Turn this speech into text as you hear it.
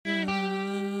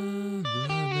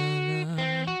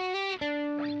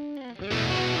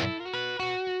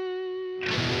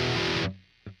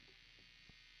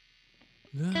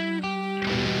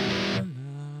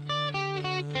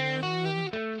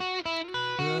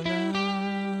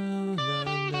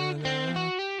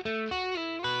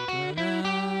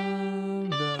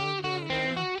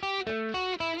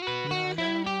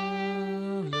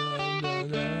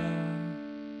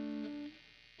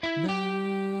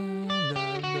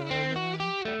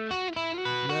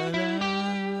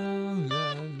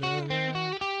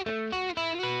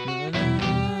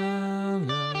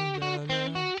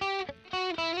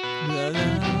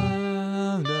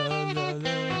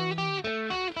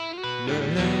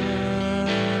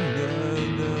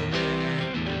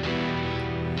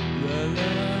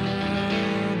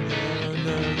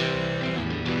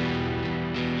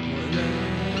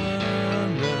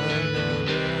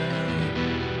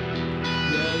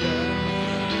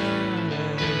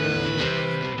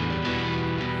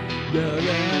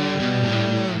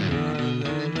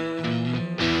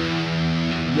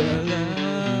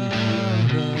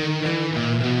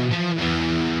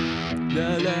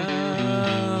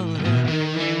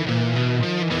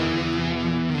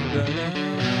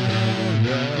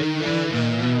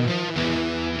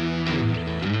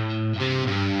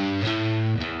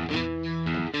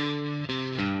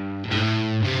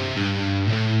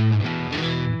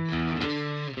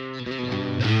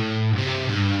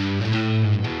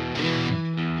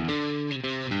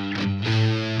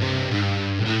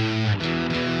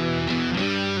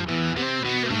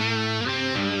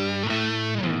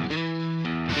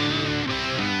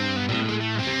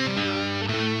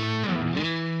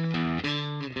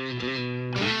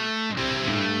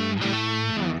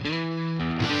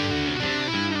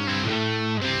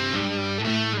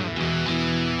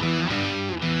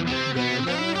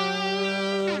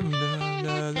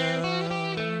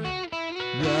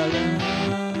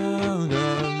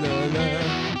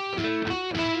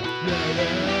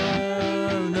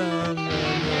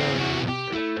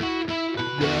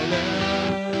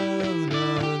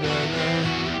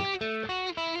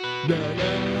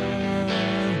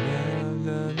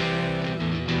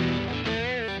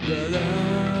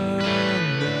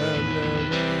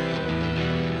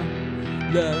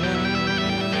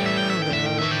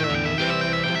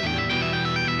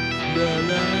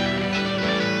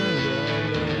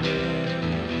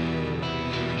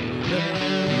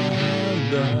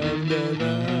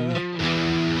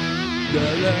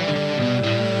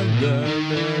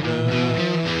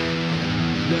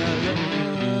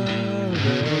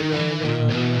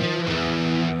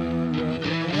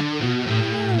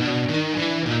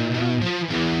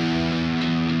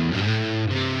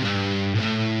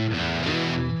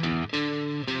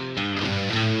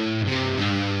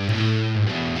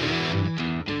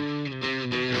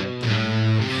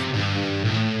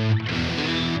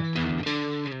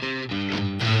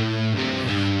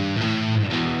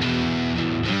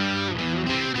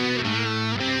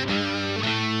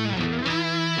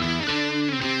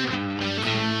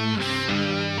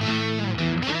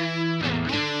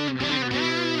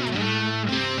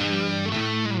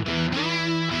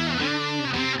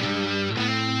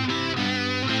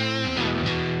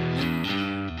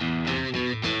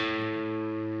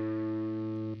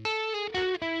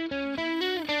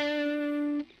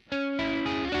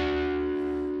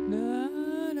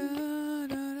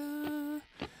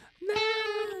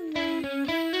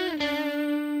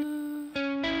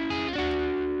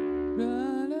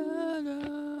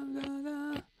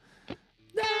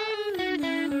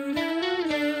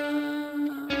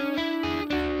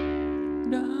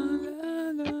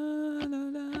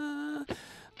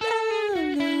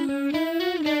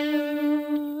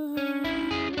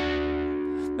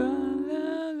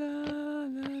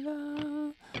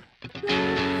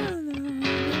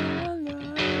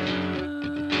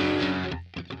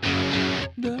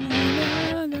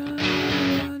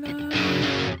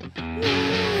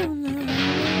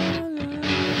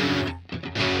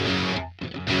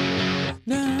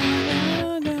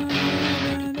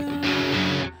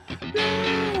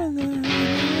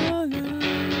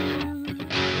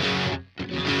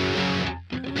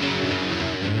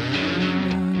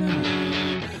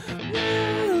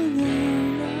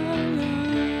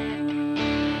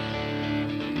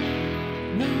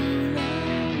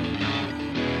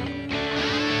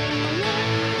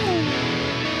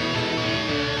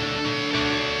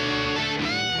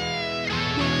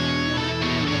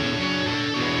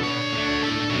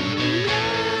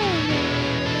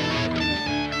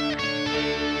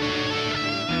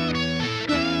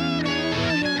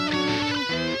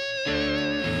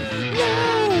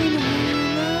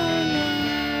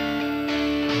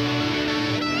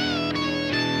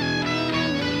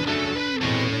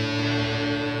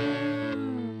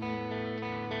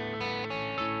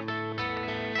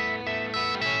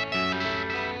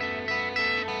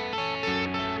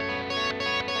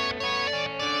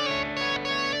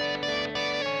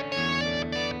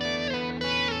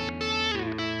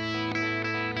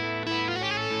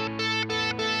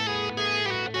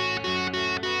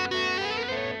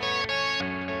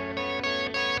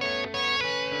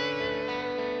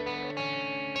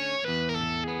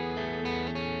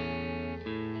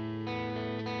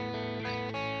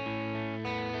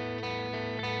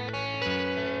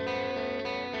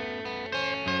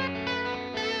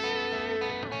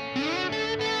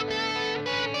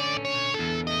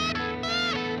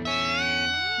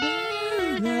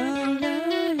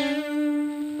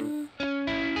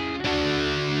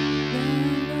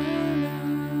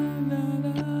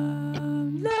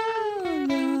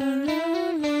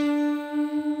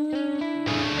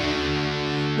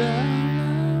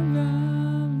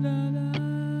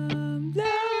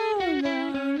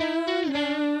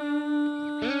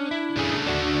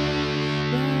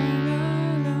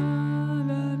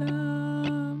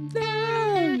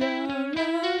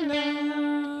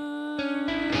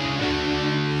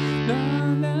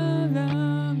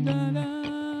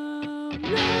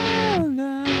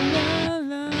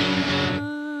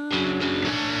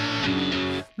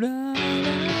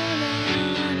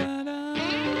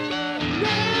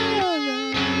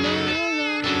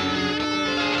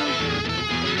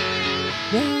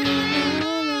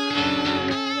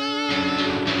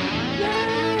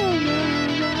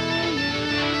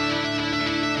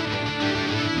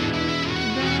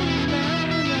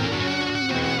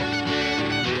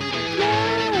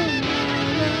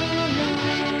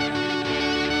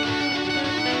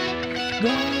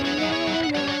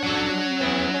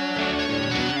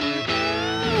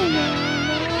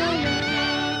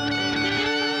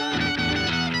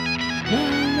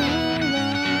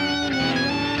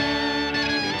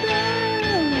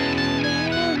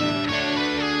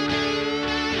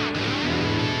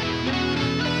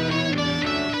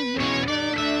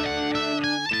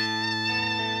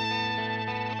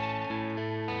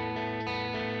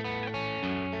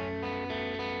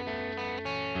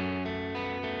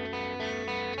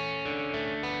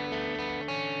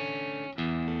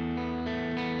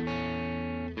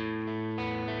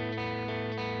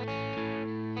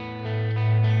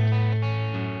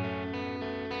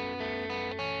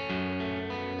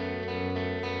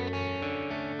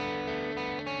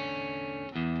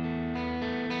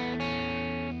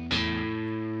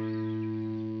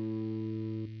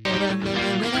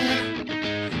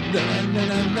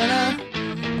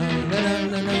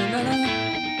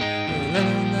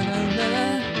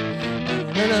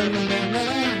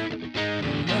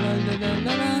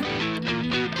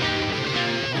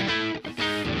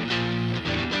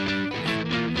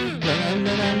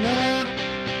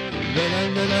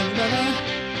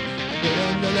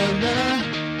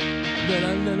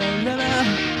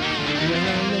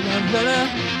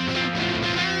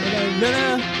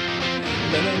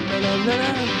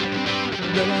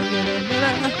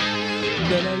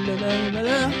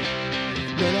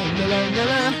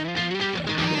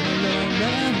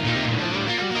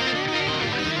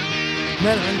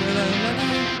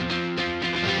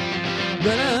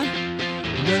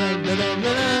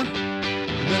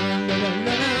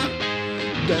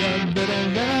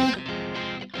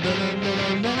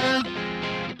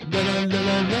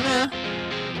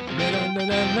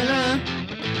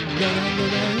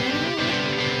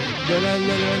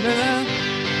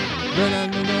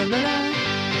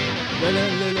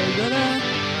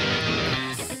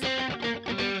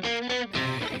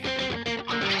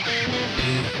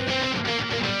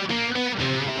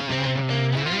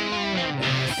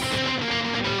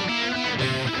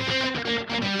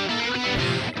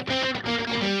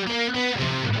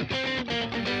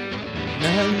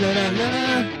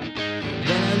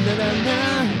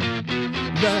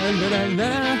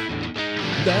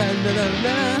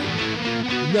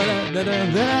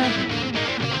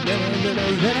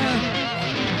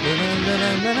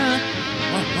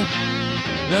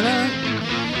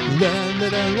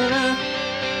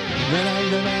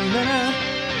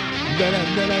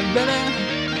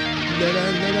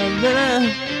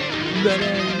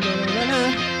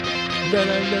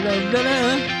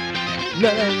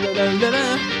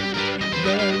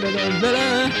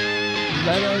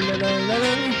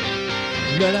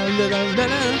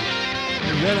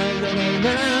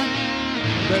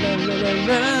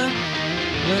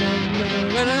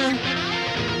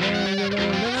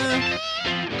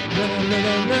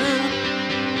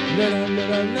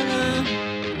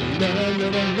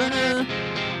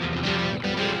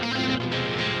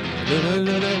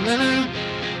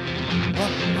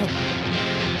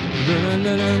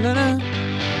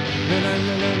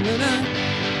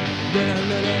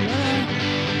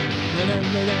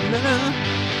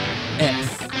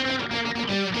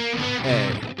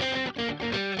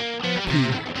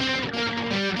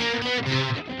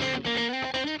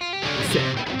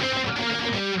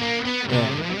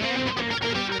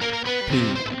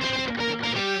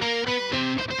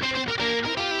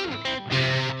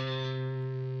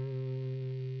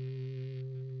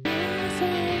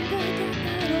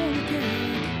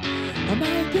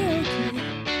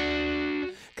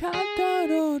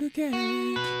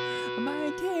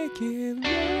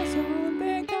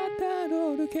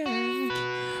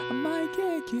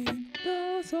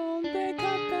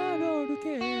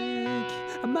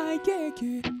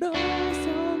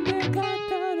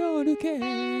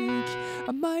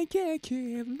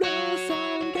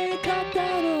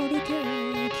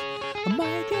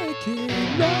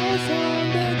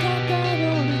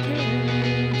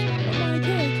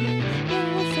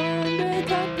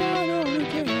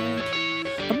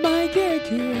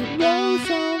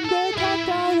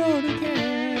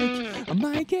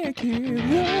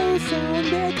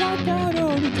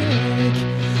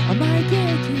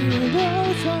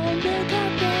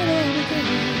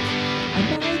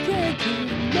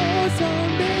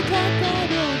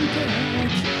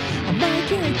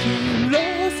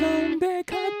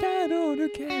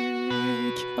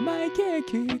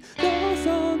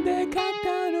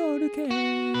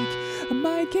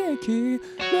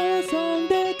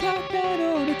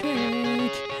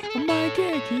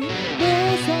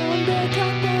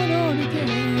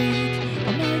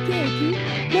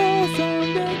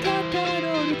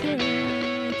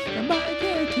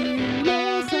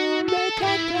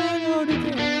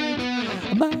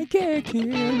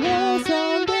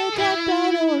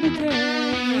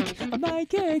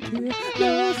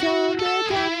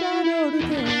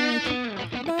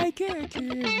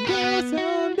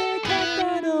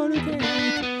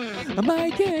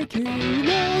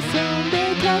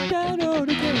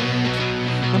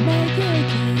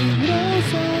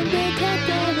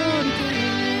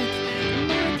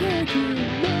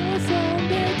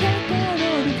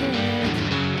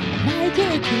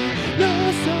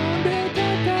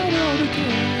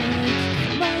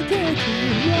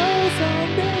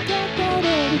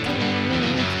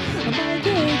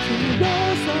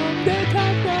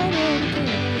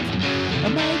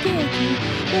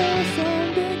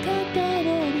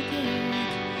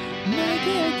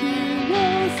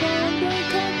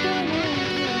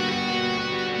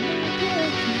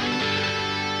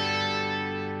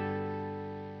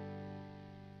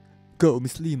Go,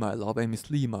 Miss Lee, my love, and Miss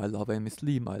Lee, my love, and Miss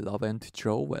Lee, my love, and to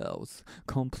Joe Wells.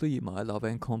 Complete my love,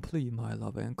 and complete my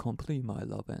love, and complete my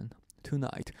love, and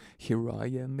tonight, here I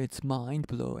am, it's mind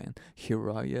blowing. Here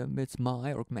I am, it's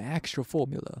my extra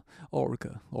formula.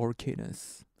 Orca,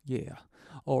 orciness, yeah,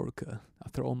 orca. I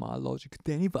throw my logic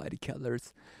to anybody,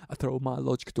 killers. I throw my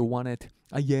logic to one it.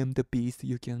 I am the beast,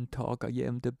 you can talk, I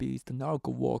am the beast. The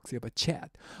narco walks, you have a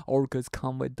chat. Orcas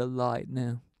come with the light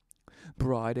now.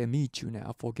 Bride, I meet you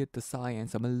now. Forget the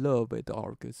science. I'm in love with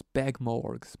orcas. Bag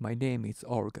more orcs. My name is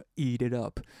Orca. Eat it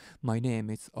up. My name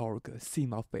is Orca. See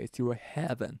my face. You're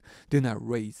heaven. Then I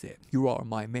raise it. You are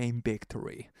my main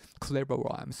victory. Clever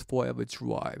rhymes forever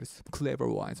drives. Clever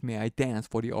rhymes. May I dance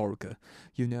for the orca?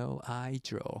 You know I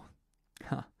draw.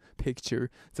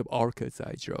 Picture of orcas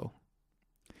I draw.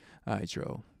 I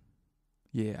draw.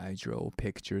 Yeah, I draw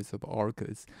pictures of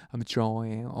orcas. I'm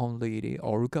drawing only the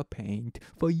orca paint.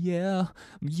 For yeah,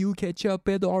 you catch up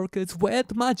with orcas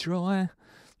with my drawing.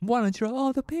 Wanna draw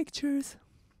all the pictures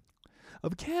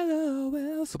of killer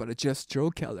whales, but I just draw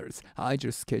colors. I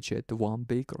just sketch it. The one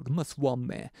big orc must want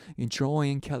me. In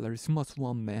drawing colors, must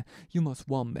want me. You must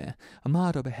want me. I'm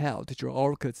out of hell to draw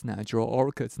orchids now. Draw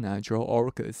orchids now. Draw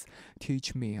orchids.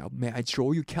 Teach me. May I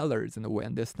draw you colors? And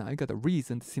when this night, got a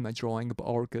reason to see my drawing of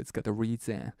orchids. Got a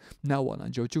reason. Now I wanna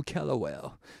draw you killer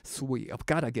whale. Sweet. I've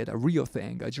gotta get a real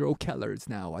thing. I draw colors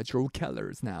now. I draw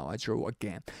colors now. I draw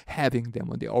again. Having them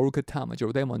on the orchid time. I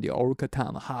draw them on the orchid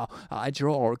time. How I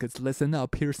draw orchids. Listen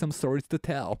up, here's some stories to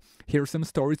tell. Here's some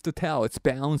stories to tell. It's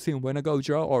bouncing when I go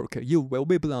draw orchid. You will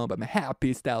be blown by my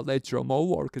happy style. Let's draw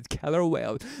more orchids. Killer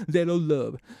whale. Little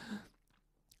love.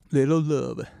 Little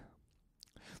love.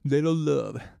 Little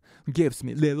love. Gives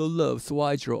me little love, so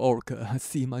I draw orca.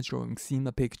 See my drawing, see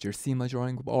my picture, see my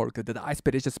drawing of orca. That I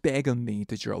spit is just begging me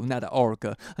to draw. Not an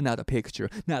orca, not a picture,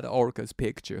 not an orca's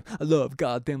picture. I love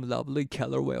goddamn lovely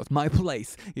killer whales. My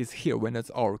place is here when it's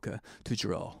orca to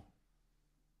draw.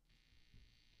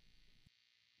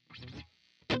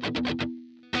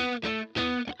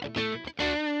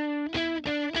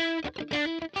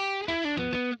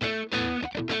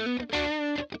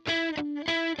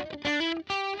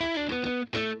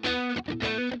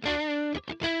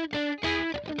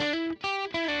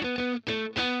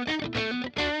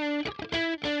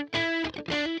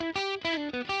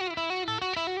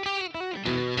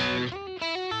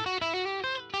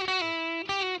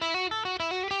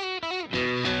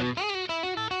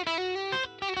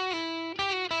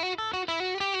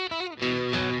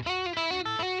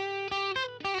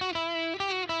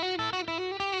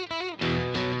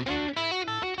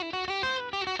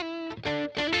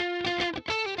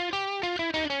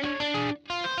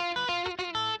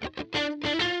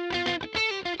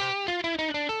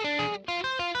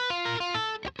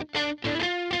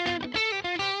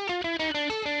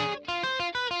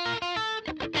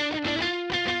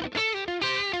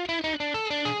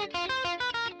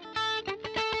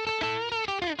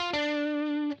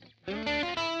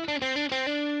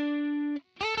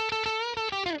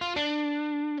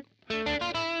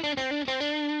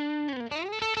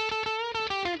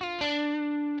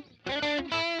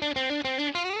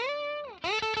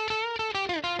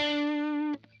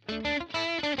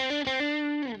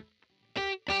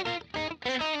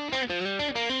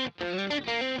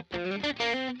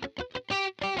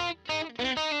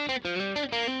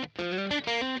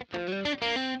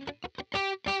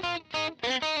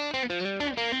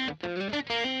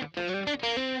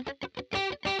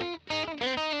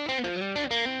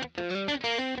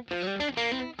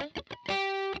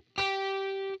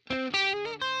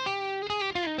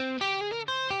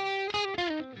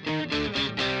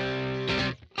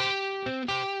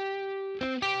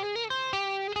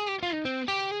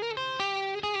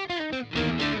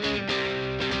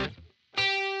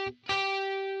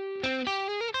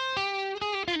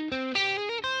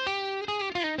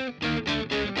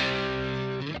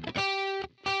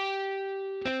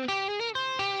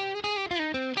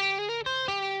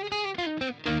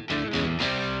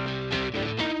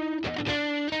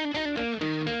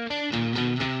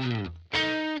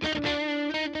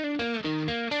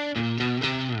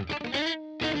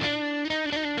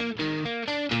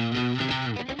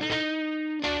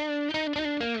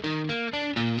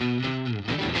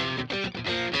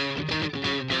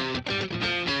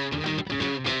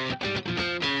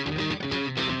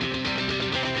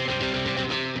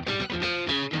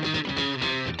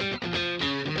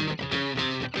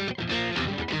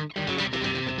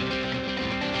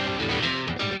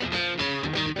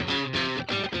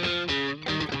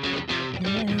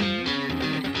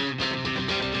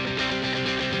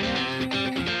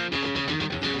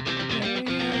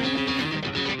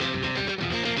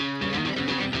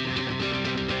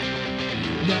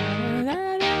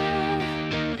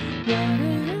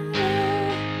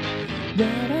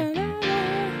 Da